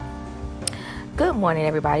Good morning,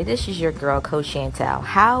 everybody. This is your girl, Coach Chantel.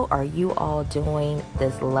 How are you all doing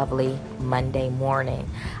this lovely Monday morning?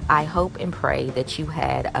 I hope and pray that you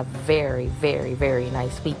had a very, very, very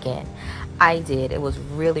nice weekend. I did. It was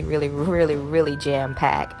really, really, really, really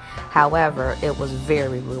jam-packed. However, it was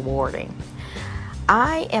very rewarding.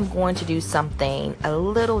 I am going to do something a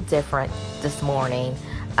little different this morning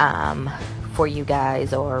for you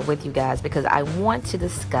guys or with you guys because I want to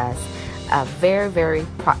discuss a very, very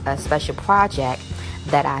special project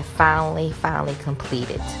that I finally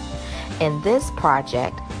completed. And this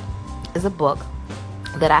project is a book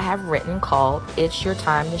that I have written called It's Your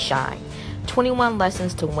Time to Shine, 21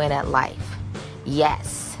 Lessons to Win at Life.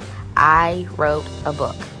 Yes, I wrote a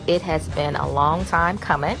book. It has been a long time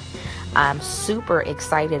coming. I'm super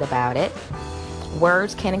excited about it.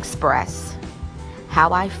 Words can express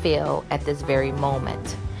how I feel at this very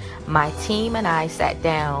moment. My team and I sat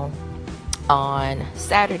down on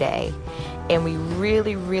Saturday and we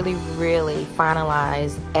really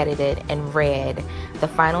finalized, edited, and read the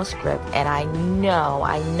final script. And I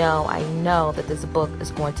know that this book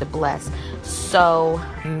is going to bless so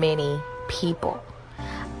many people.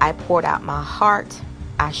 I poured out my heart.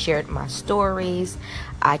 I shared my stories.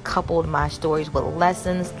 I coupled my stories with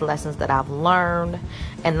lessons that I've learned,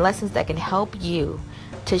 and lessons that can help you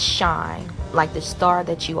to shine like the star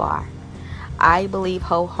that you are. I believe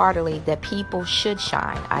wholeheartedly that people should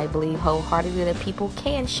shine. I believe wholeheartedly that people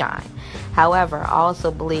can shine. However, I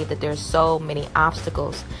also believe that there's so many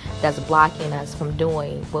obstacles that's blocking us from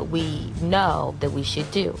doing what we know that we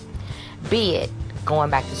should do. Be it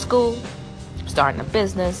going back to school, starting a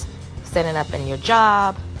business, setting up in your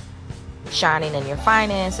job, shining in your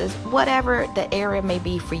finances, whatever the area may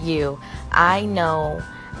be for you. I know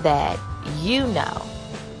that you know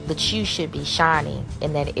that you should be shining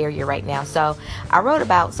in that area right now. So I wrote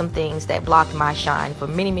about some things that blocked my shine for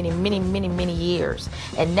many years.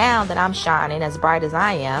 And now that I'm shining as bright as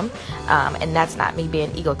I am, and that's not me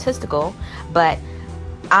being egotistical, but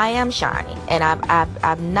I am shining, and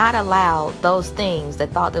I've not allowed those things that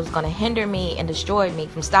thought that was going to hinder me and destroy me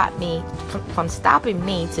from stopping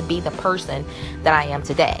me to be the person that I am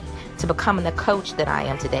today, to becoming the coach that I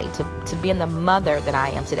am today, to being the mother that I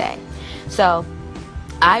am today. So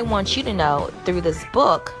I want you to know through this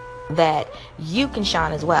book that you can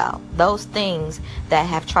shine as well. Those things that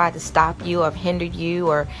have tried to stop you or hindered you,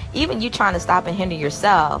 or even you trying to stop and hinder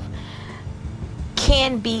yourself,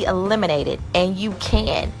 can be eliminated. And you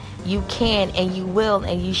can and you will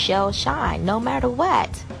and you shall shine no matter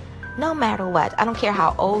what. I don't care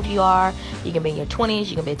how old you are. You can be in your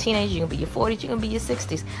 20s, you can be a teenager, you can be your 40s, you can be your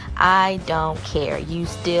 60s. I don't care. You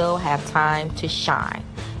still have time to shine.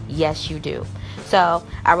 Yes, you do. So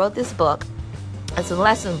I wrote this book. It's a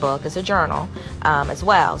lesson book. It's a journal as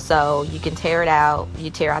well. So you can tear it out. You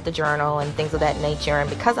tear out the journal and things of that nature. And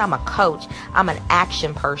because I'm a coach, I'm an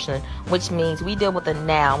action person, which means we deal with the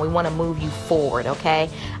now. We want to move you forward, okay?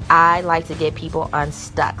 I like to get people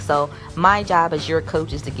unstuck. So my job as your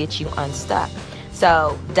coach is to get you unstuck.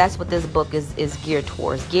 So that's what this book is geared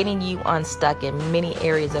towards, getting you unstuck in many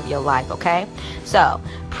areas of your life, okay? So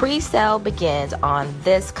pre-sale begins on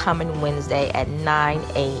this coming Wednesday at 9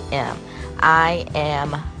 a.m. I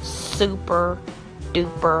am super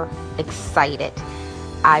duper excited.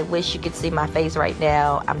 I wish you could see my face right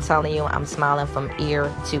now. I'm telling you, I'm smiling from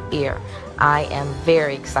ear to ear. I am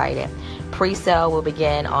very excited. Pre-sale will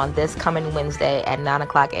begin on this coming Wednesday at 9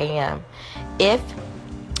 o'clock a.m. If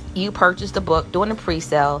you purchase the book during the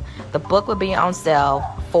pre-sale, the book will be on sale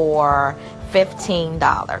for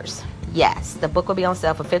 $15. Yes, the book will be on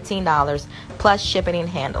sale for $15 plus shipping and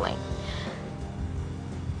handling.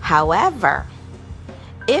 However,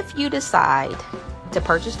 if you decide to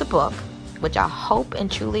purchase the book, which I hope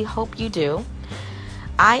and truly hope you do,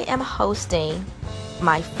 I am hosting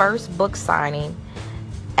my first book signing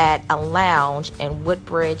at a lounge in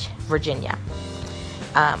Woodbridge, Virginia.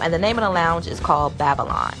 And the name of the lounge is called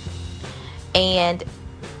Babylon. And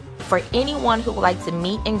for anyone who would like to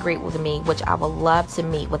meet and greet with me, which I would love to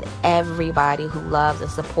meet with everybody who loves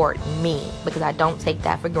and support me, because I don't take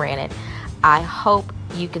that for granted, I hope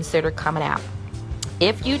you consider coming out.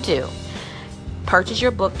 If you do purchase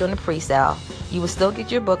your book during the pre-sale, you will still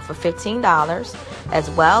get your book for $15, as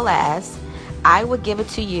well as I would give it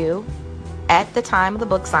to you at the time of the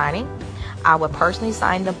book signing. I would personally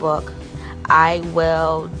sign the book. I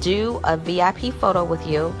will do a VIP photo with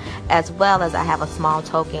you, as well as I have a small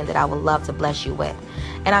token that I would love to bless you with.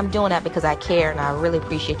 And I'm doing that because I care, and I really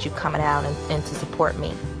appreciate you coming out and to support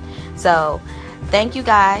me. So thank you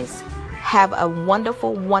guys. Have a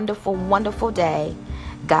wonderful day.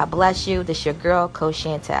 God bless you. This is your girl, Coach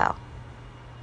Chantel.